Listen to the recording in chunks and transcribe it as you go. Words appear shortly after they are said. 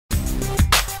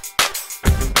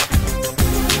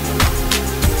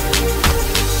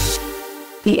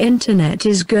The internet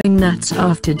is going nuts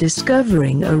after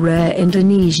discovering a rare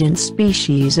Indonesian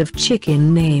species of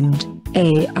chicken named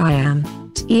Ayam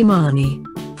Cemani.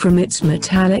 From its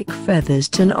metallic feathers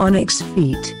to onyx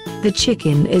feet, the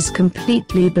chicken is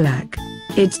completely black.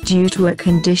 It's due to a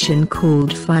condition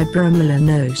called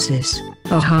fibromelanosis,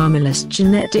 a harmless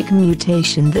genetic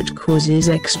mutation that causes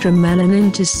extra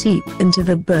melanin to seep into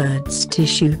the bird's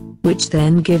tissue, which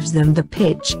then gives them the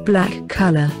pitch black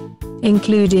color,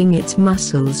 including its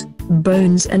muscles,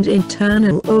 bones and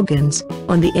internal organs.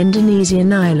 On the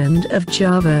Indonesian island of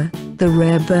Java, the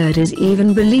rare bird is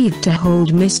even believed to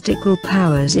hold mystical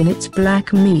powers in its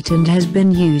black meat and has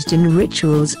been used in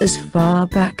rituals as far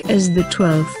back as the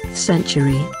 12th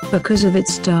century. Because of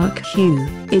its dark hue,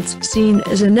 it's seen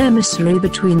as an emissary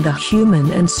between the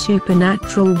human and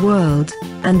supernatural world,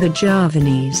 and the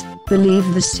Javanese believe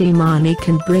the Cemani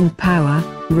can bring power,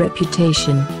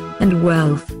 reputation, and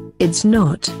wealth. It's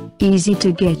not easy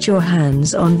to get your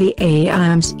hands on the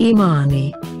Ayam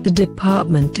Cemani. The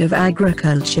Department of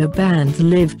Agriculture banned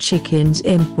live chickens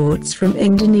imports from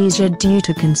Indonesia due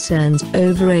to concerns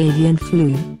over avian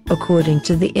flu, according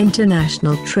to the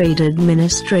International Trade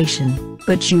Administration.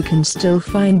 But you can still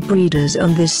find breeders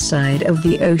on this side of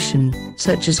the ocean,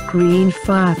 such as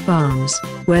Greenfire Farms,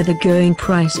 where the going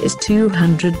price is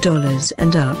 $200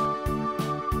 and up.